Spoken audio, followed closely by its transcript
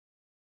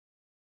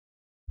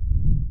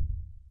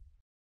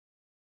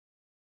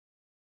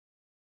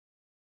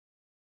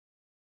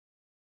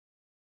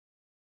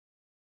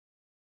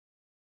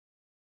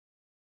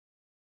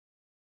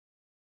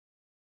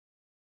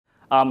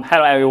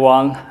Hello,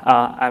 everyone.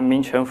 I'm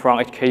Minchen from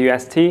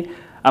HKUST.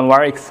 I'm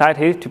very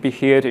excited to be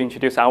here to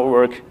introduce our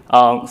work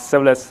on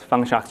serverless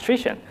function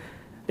orchestration.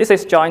 This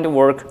is joint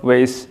work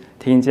with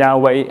Tingjia,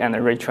 Wang, and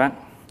Ruichuan.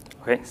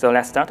 Okay, so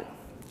let's start.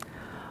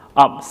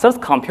 Service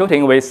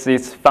computing with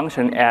its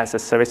function as a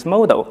service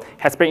model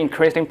has been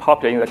increasingly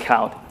popular in the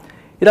cloud.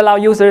 It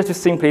allows users to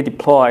simply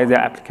deploy their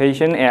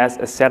application as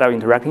a set of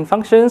interacting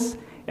functions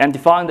and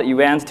define the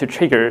events to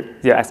trigger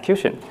their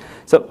execution.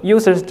 So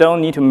users don't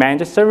need to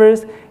manage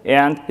servers,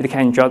 and it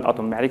can enjoy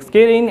automatic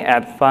scaling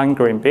and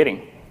fine-grained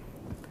billing.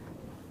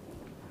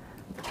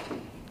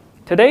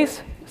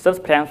 Today's service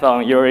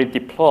platform usually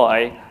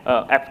deploy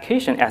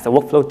application as a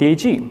workflow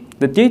DAG.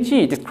 The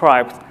DAG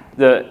describes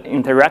the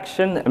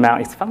interaction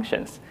among its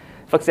functions.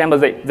 For example,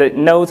 the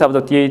nodes of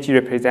the DAG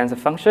represent the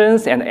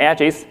functions, and the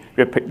edges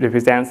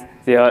represent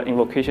their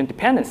invocation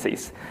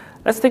dependencies.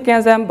 Let's take an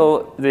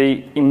example,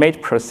 the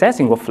image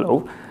processing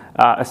workflow.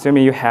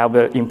 Assuming you have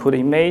the input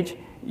image,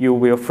 you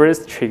will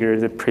first trigger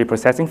the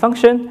pre-processing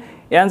function,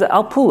 and the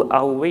output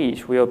of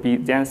which will be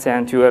then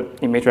sent to an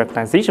image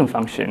recognition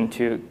function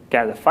to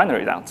get the final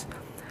result.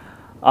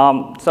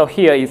 So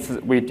here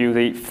we do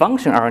the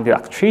function-oriented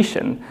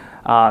orchestration.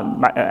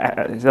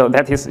 So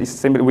that is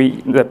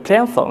simply the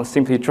platform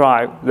simply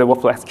drive the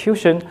workflow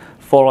execution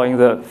following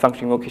the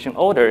function invocation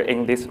order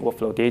in this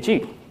workflow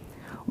DAG.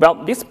 Well,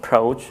 this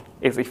approach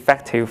is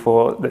effective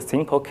for the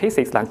simple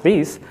cases like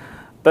this,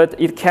 but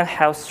it can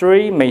have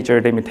three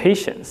major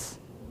limitations.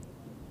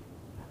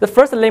 The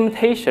first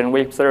limitation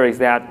we observe is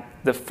that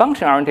the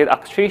function-oriented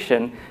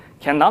orchestration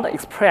cannot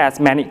express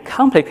many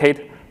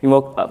complicated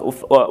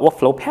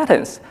workflow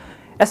patterns,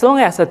 as long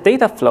as the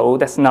data flow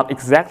does not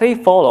exactly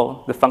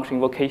follow the function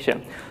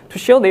invocation. To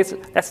show this,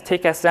 let's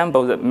take an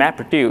example of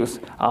MapReduce.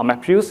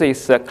 MapReduce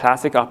is a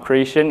classic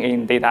operation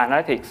in data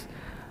analytics.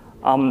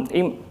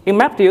 In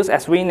MapReduce,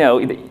 as we know,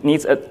 it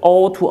needs an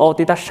all-to-all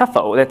data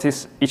shuffle. That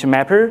is, each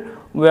mapper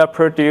will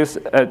produce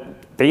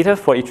data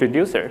for each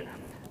reducer.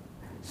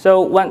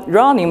 So when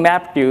running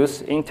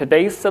MapReduce in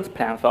today's service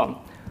platform,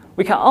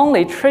 we can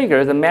only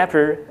trigger the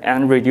mapper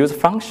and reduce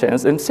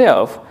functions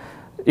themselves.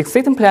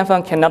 Existing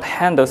platform cannot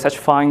handle such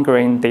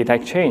fine-grained data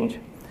exchange.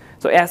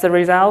 So as a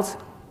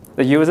result,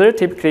 the user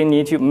typically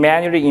needs to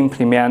manually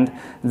implement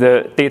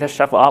the data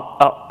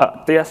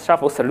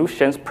shuffle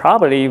solutions,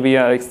 probably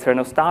via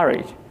external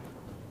storage.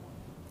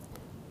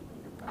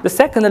 The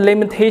second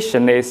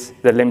limitation is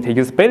the limited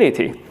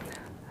usability.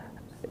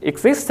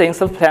 Existing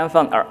service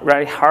platforms are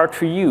very hard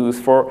to use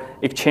for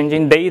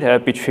exchanging data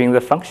between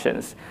the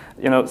functions.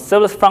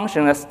 Serverless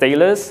functions are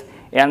stateless,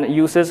 and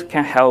users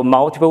can have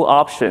multiple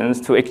options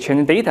to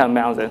exchange data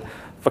among them.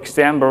 For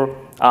example,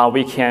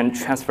 we can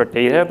transfer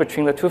data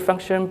between the two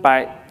functions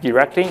by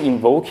directly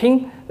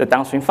invoking the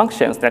downstream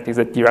functions, that is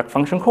a direct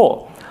function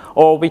call.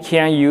 Or we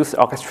can use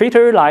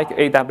orchestrator like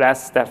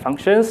AWS step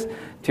functions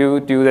to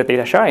do the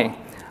data sharing.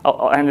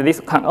 And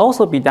this can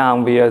also be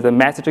done via the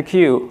message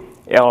queue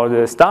or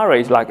the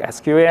storage like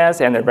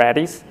SQS and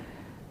Redis.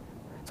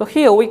 So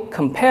here we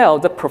compare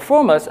the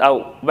performance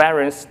of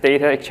various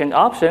data exchange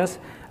options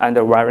and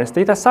the various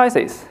data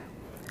sizes.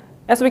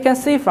 As we can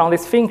see from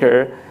this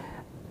figure,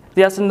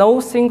 there's no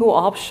single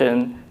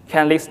option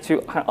can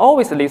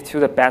always lead to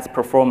the best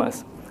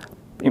performance.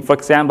 For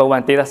example,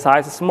 when data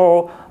size is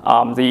small,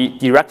 the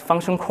direct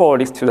function call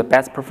leads to the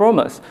best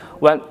performance.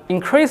 When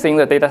increasing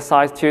the data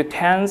size to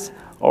tens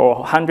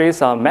or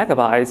hundreds of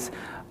megabytes,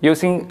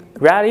 using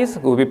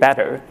Redis will be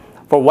better.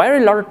 For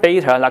very large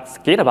data like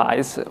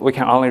gigabytes, we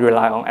can only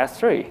rely on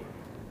S3.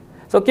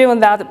 So given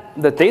that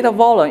the data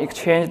volume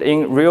exchanged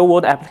in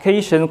real-world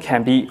application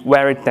can be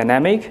very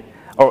dynamic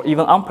or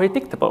even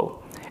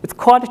unpredictable, it's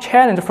quite a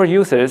challenge for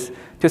users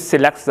to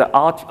select the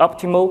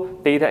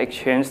optimal data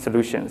exchange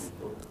solutions.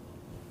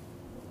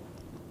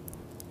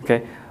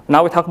 Okay,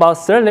 now we talk about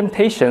third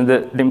limitation,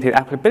 the limited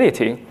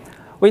applicability.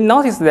 We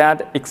notice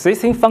that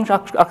existing function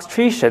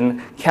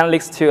orchestration can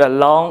lead to a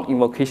long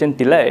invocation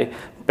delay.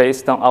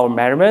 Based on our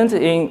measurement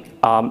in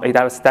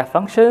AWS step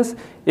functions,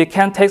 it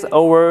can take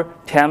over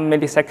 10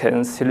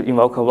 milliseconds to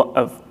invoke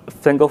a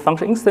single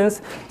function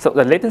instance. So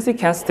the latency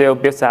can still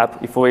build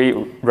up if we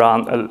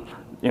run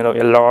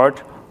a large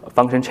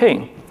function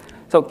chain.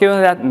 So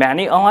given that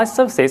many online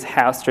services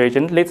have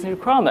stringent latency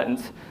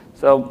requirements,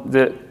 so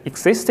the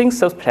existing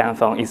service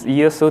platform is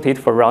ill suited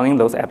for running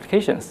those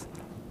applications.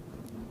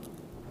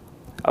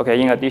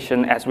 Okay, in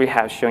addition, as we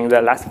have shown in the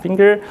last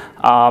figure,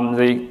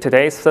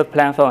 today's service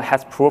platform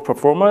has poor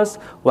performance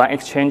when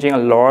exchanging a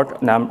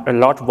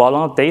large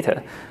volume of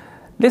data.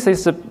 This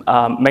is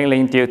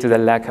mainly due to the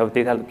lack of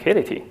data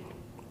locality.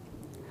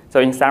 So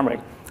in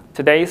summary,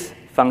 today's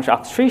function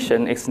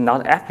orchestration is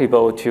not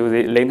applicable to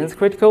the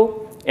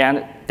latency-critical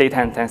and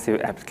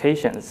data-intensive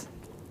applications.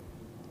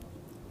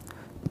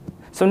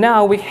 So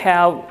now we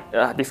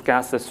have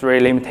discussed the three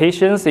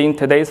limitations in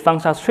today's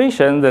function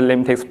orchestration: the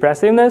limited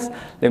expressiveness,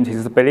 limited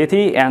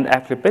usability, and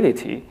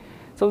applicability.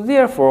 So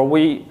therefore,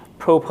 we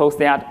propose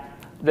that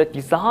the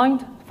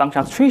designed function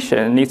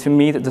orchestration needs to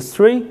meet the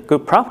three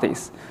good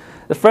properties.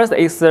 The first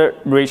is the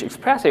rich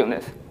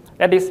expressiveness.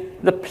 That is,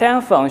 the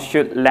platform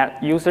should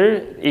let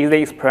users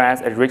easily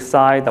express and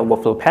recite the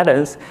workflow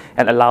patterns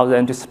and allow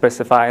them to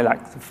specify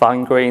like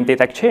fine-grained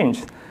data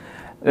exchange.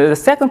 The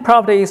second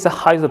property is the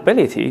high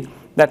usability.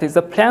 That is,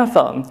 the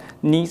platform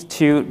needs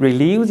to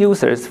relieve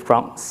users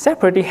from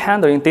separately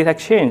handling data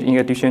exchange in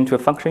addition to a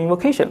function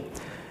invocation.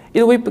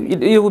 It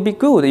would be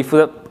good if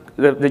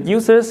the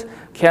users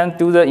can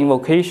do the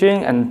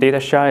invocation and data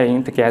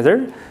sharing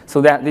together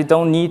so that they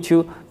don't need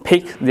to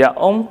pick their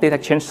own data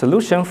exchange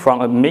solution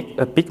from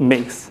a big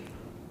mix.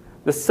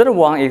 The third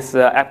one is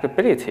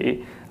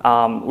applicability.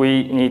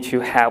 We need to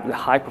have the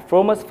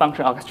high-performance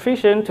function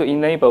orchestration to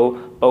enable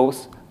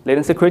both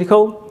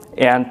latency-critical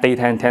and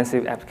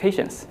data-intensive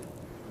applications.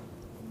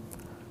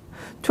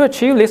 To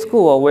achieve this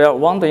goal, we are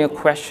wondering a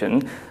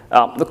question.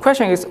 The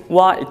question is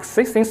why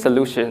existing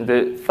solution,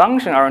 the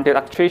function-oriented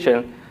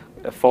orchestration,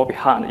 fall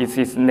behind. It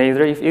is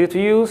neither easy to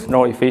use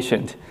nor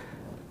efficient.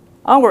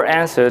 Our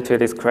answer to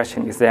this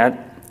question is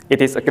that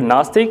it is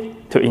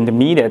agnostic to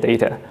intermediate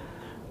data.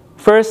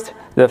 First,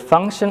 the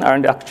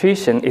function-oriented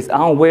orchestration is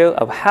unaware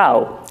of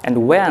how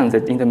and when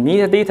the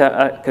intermediate data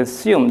are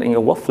consumed in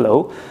a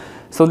workflow,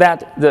 so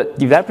that the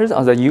developers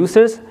or the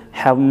users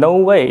have no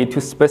way to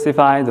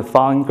specify the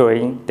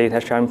fine-grained data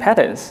sharing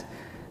patterns.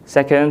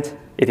 Second,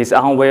 it is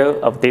unaware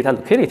of data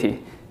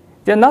locality.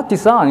 They are not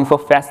designed for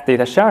fast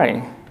data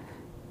sharing.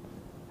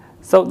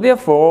 So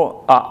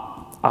therefore,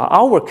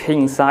 our key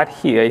insight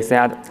here is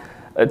that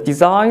a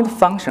designed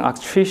function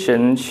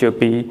orchestration should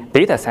be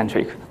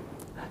data-centric.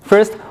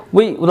 First,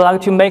 we would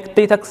like to make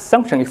data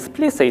consumption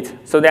explicit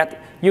so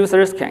that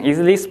users can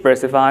easily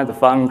specify the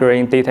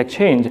fine-grained data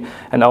exchange.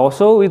 And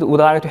also, we would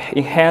like to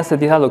enhance the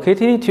data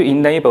locality to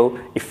enable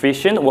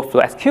efficient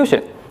workflow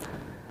execution.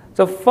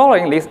 So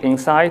following this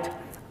insight,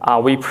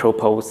 we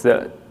propose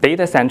the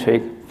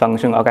data-centric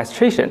function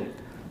orchestration.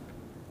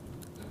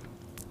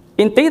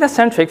 In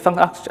data-centric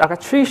function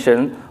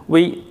orchestration,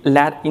 we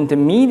let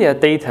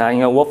intermediate data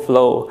in a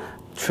workflow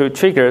to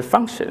trigger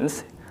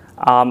functions.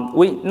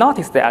 We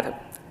notice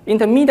that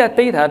intermediate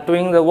data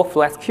during the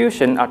workflow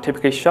execution are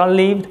typically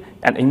short-lived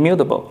and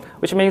immutable,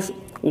 which means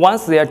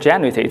once they are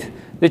generated,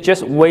 they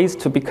just wait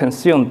to be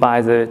consumed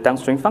by the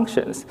downstream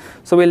functions.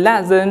 So we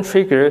let them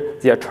trigger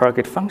their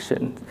target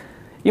function.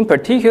 In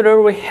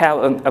particular, we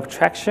have an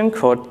abstraction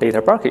called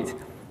data bucket.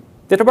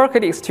 Data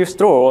bucket is to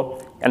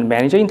store and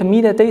manage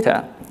intermediate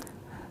data.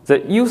 The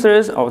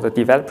users or the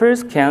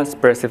developers can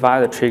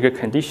specify the trigger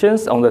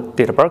conditions on the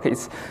data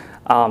buckets.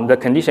 The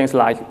conditions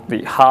like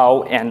the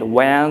how and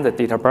when the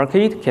data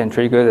bucket can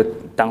trigger the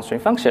downstream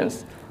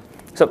functions.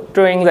 So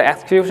during the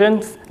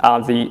execution,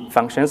 the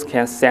functions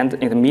can send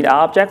intermediate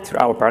object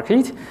to our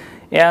bucket.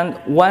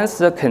 And once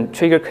the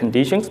trigger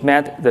conditions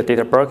met, the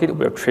data bucket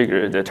will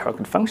trigger the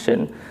target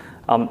function.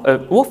 A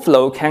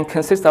workflow can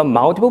consist of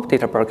multiple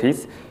data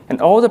buckets,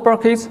 and all the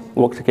buckets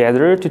work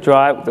together to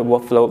drive the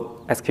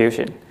workflow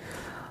execution.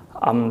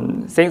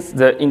 Since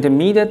the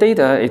intermediate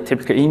data is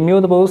typically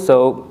immutable,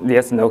 so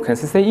there's no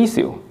consistency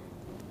issue.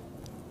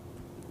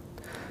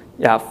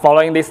 Yeah,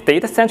 following this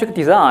data-centric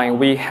design,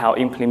 we have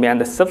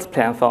implemented a service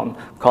platform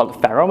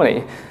called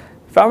Family.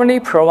 Family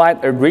provides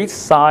a rich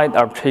set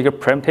of trigger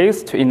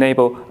primitives to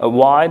enable a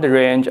wide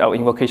range of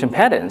invocation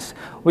patterns.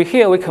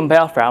 Here we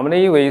compare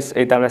Family with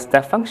AWS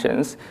step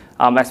functions.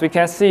 As we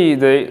can see,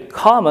 the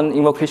common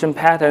invocation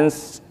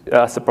patterns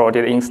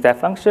supported in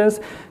step functions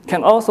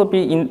can also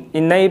be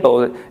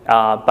enabled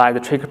by the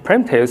trigger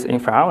primitives in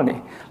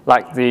Family,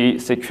 like the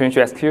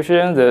sequential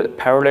execution, the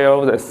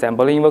parallel, the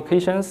assembly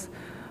invocations.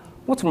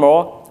 What's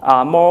more,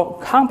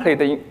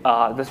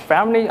 this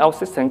family of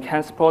systems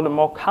can support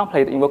more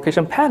complex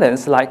invocation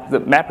patterns like the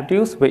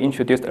MapReduce we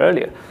introduced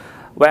earlier.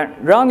 When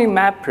running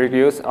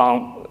MapReduce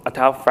on a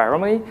type of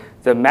family,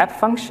 the map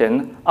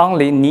function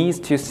only needs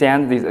to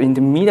send the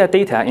intermediate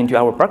data into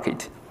our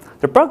bucket.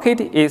 The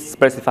bucket is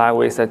specified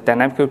with a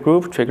dynamic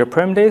group trigger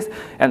primitives,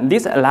 and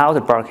this allows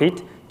the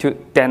bucket to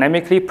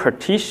dynamically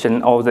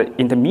partition all the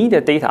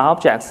intermediate data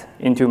objects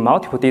into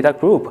multiple data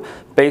groups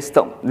based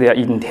on their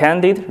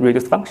intended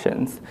reduce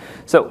functions.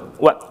 So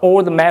when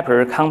all the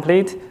mapper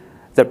complete,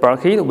 the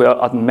bucket will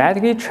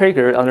automatically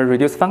trigger on the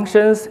reduce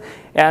functions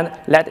and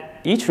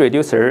let each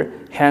reducer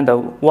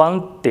handle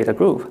one data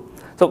group.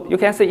 So you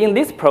can see in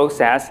this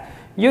process,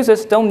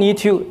 users don't need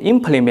to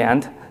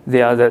implement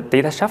the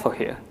data shuffle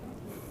here.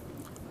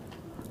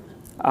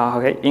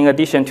 In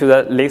addition to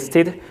the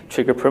listed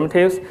trigger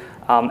primitives,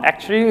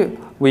 actually,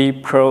 we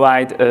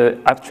provide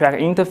an abstract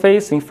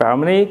interface in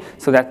Family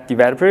so that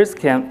developers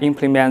can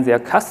implement their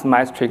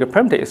customized trigger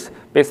primitives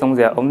based on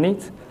their own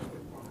needs.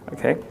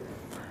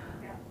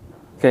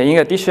 In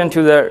addition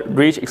to the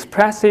rich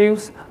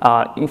expressives,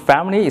 in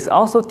Family is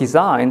also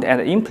designed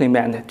and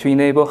implemented to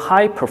enable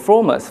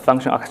high-performance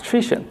function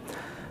orchestration.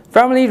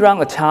 Family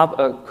runs atop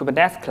a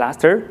Kubernetes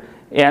cluster,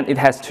 and it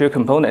has two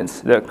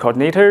components, the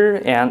coordinator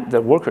and the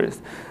workers.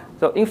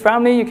 So in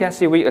Family, you can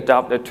see we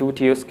adopt a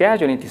two-tier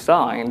scheduling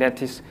design. That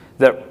is,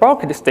 the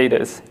bucket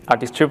status are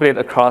distributed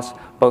across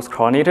both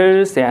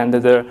coordinators and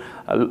the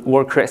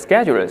worker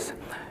schedulers.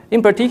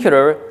 In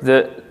particular,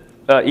 the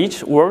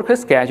each worker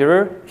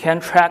scheduler can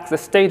track the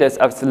status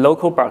of its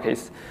local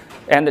buckets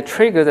and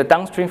trigger the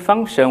downstream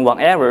function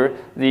whenever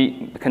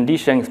the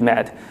condition is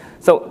met.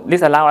 So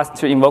this allows us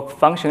to invoke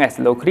function as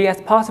locally as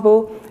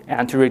possible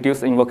and to reduce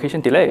the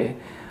invocation delay.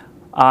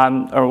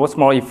 Or what's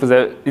more, if a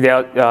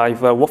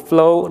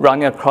workflow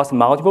running across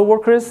multiple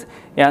workers,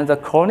 and the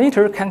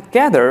coordinator can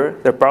gather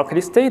the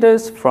bucket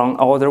status from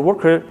all the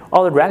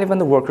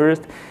relevant workers,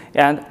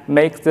 and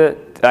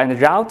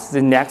route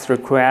the next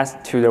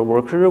request to the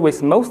worker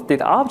with most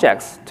data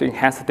objects to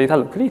enhance the data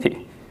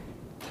locality.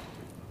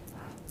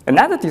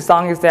 Another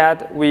design is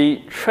that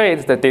we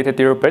trade the data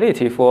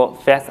durability for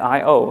fast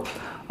I/O.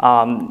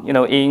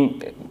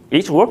 In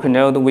each worker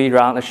node, we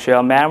run a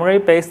shared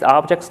memory-based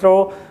object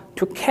store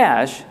to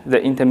cache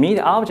the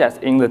intermediate objects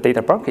in the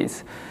data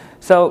buckets.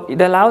 So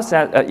it allows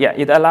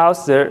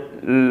the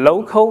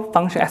local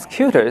function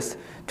executors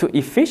to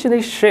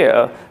efficiently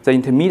share the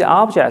intermediate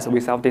objects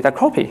without data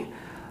copy.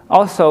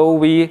 Also,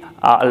 we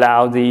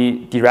allow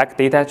the direct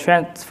data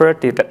transfer,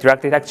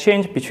 direct data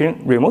exchange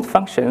between remote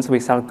functions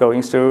without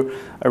going through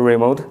a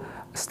remote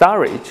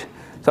storage.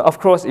 So of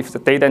course, if the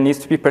data needs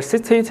to be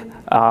persisted,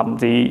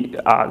 the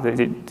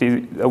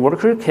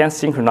worker can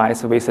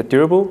synchronize with a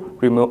durable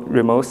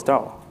remote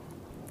store.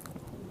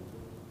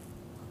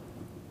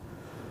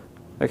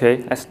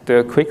 Okay, as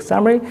the quick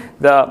summary,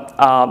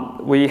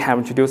 we have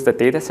introduced the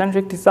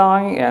data-centric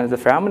design and the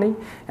family,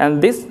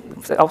 and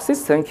our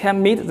system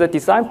can meet the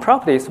design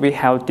properties we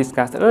have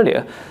discussed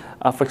earlier.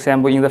 For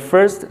example, in the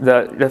first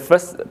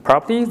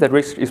property, the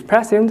risk is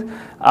present,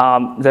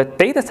 the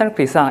data-centric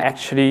design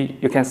actually,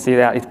 you can see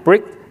that it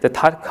breaks the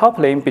tight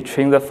coupling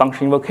between the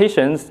function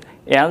invocations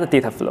and the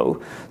data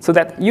flow, so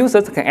that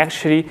users can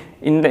actually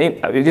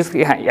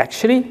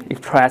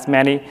express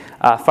many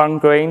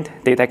fine-grained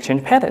data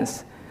exchange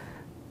patterns.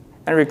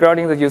 And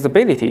regarding the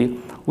usability,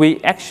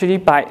 we actually,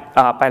 by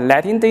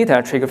letting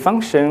data trigger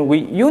function, we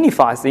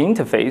unify the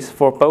interface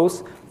for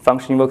both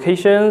function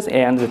invocations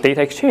and the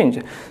data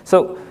exchange.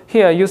 So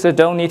here, users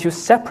don't need to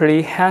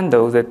separately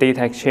handle the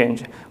data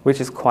exchange,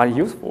 which is quite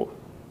useful.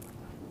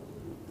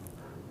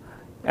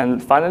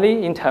 And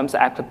finally, in terms of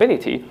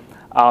applicability,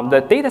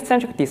 the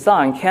data-centric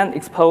design can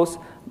expose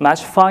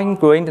much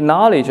fine-grained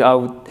knowledge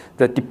of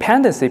the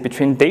dependency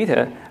between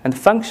data and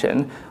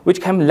function,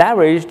 which can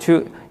leverage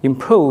to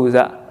improve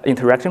the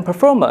interaction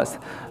performance.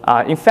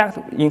 In fact,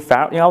 in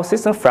our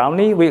system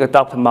family, we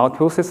adopt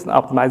multiple system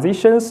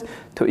optimizations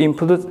to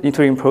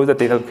improve the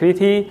data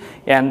locality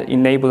and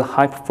enable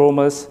high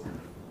performance.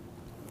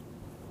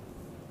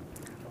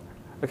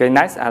 Okay,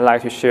 next, I'd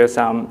like to share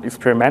some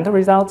experimental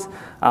results.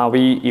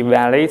 We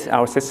evaluate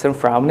our system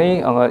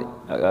family on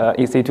an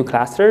EC2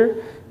 cluster,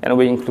 and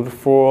we include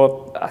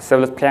 4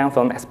 serverless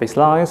platform as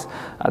baselines,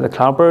 the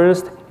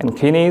Cloudburst and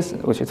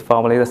Kinesis, which is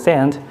formerly the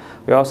Sand.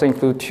 We also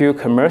include 2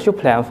 commercial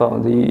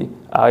platforms, the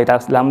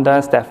AWS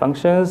Lambda step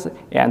functions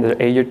and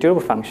the Azure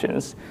durable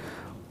functions.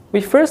 We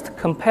first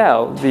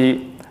compare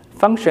the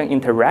function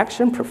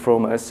interaction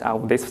performance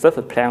of these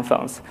serverless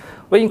platforms.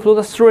 We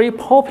include 3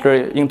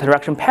 popular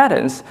interaction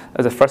patterns.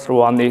 The first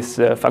one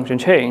is function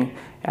chain,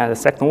 and the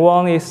second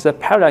one is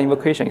parallel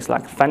invocation. It's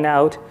like fan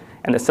out.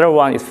 And the third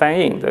one is fan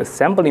in, the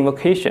sample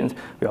invocations.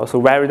 We also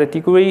vary the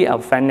degree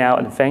of fan out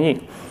and fan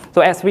in.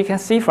 So as we can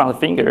see from the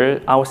figure,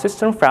 our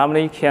system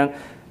family can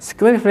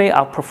significantly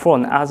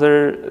outperform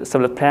other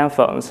serverless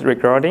platforms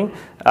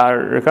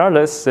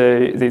regardless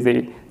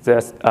the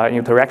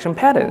interaction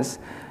patterns.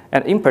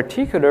 And in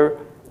particular,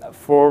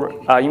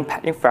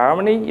 in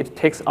family, it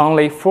takes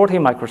only 40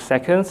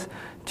 microseconds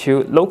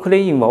to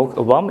locally invoke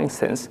a warm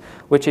instance,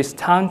 which is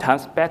 10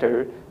 times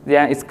better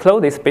than its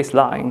closest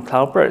baseline,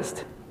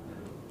 Cloudburst.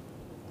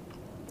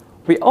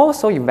 We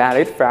also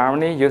evaluate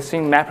family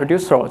using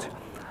MapReduce sort.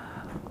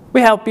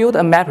 We have built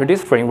a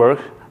MapReduce framework,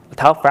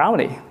 top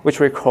family, which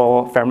we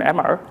call family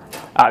MR.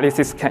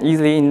 This can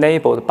easily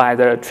enabled by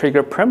the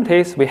trigger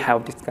primitives we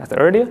have discussed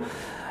earlier.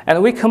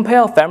 And we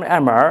compare family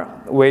MR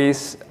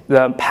with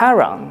the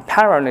Paron.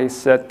 Paron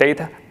is a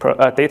data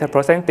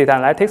processing data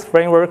analytics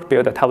framework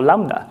built on top of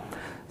Lambda.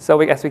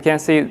 So as we can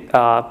see,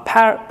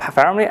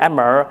 family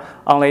MR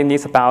only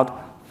needs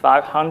about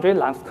 500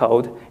 lines of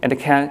code, and it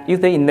can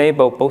easily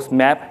enable both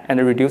map and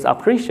reduce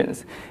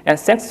operations. And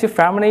thanks to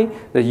family,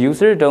 the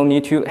user don't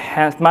need to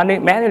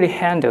manually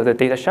handle the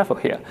data shuffle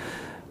here.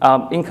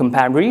 In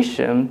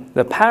comparison,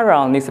 the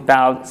Paron needs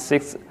about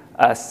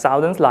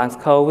 6,000 lines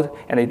of code,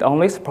 and it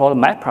only supports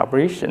map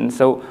operation.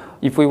 So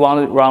if we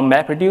want to run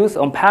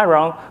MapReduce on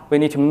Paron, we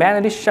need to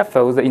manually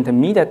shuffle the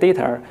intermediate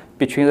data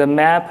between the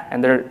map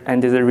and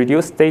the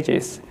reduce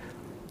stages.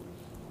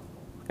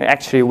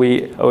 Actually,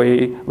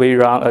 we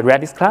run a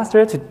Redis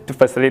cluster to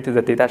facilitate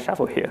the data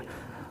shuffle here.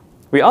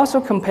 We also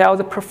compare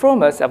the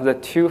performance of the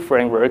 2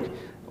 frameworks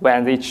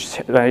when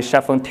they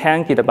shuffle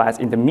 10 gigabytes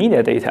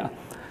intermediate data.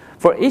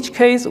 For each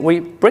case, we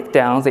break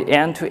down the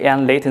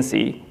end-to-end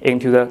latency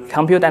into the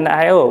compute and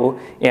I/O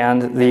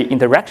and the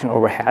interaction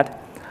overhead.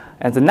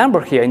 And the number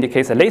here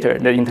indicates later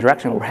the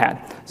interaction overhead.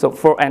 So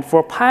for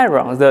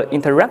Pyron, the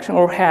interaction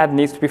overhead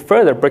needs to be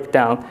further broken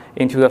down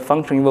into the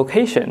function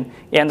invocation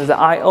and the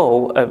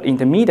I/O of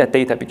intermediate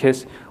data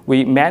because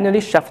we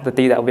manually shuffle the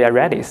data via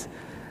Redis.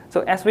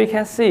 So as we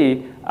can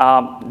see,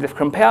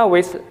 compared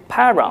with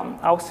Pyron,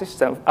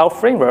 our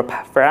framework,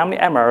 family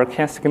ML,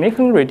 can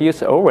significantly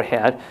reduce the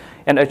overhead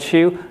and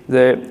achieve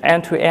the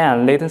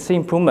end-to-end latency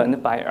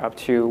improvement by up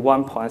to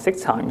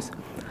 1.6 times.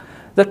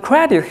 The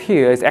credit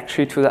here is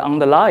actually to the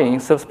underlying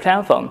service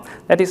platform.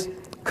 That is,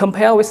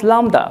 compared with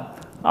Lambda,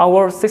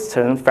 our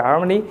system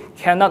family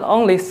can not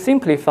only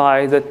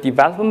simplify the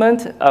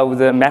development of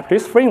the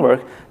MapReduce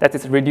framework, that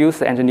is, reduce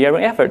the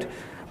engineering effort,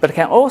 but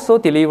can also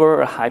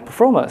deliver a high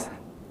performance.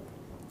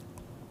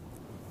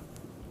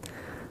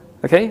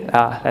 Okay,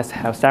 let's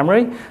have a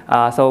summary.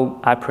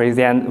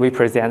 We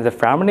present the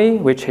family,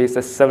 which is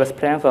a service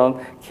platform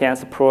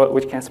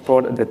which can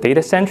support the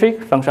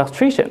data-centric function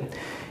orchestration.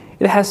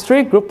 It has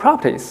 3 group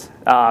properties.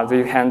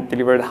 You can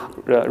deliver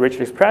the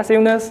rich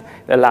expressiveness,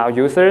 allow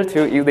users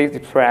to easily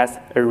express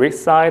a rich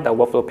side of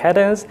workflow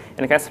patterns,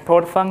 and it can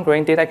support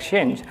fine-grained data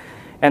exchange.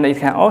 And it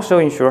can also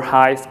ensure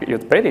high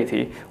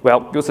usability.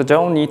 Well, users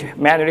don't need to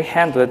manually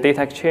handle the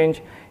data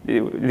exchange.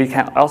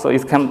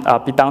 It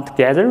can be done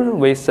together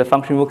with the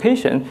function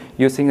invocation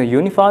using a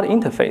unified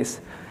interface.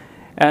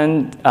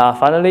 And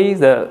finally,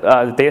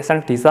 the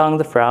data-centric design of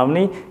the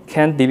family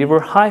can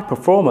deliver high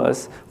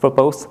performance for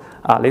both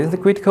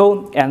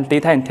latency-critical and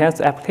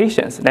data-intensive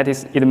applications. That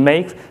is, it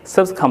makes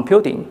service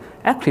computing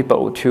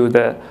applicable to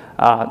the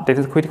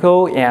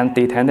data-critical and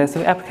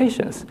data-intensive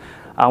applications.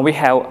 We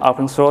have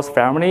open source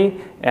family,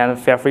 and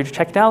feel free to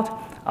check it out.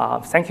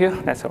 Thank you.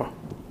 That's all.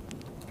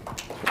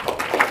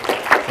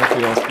 Thank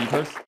you, all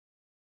speakers.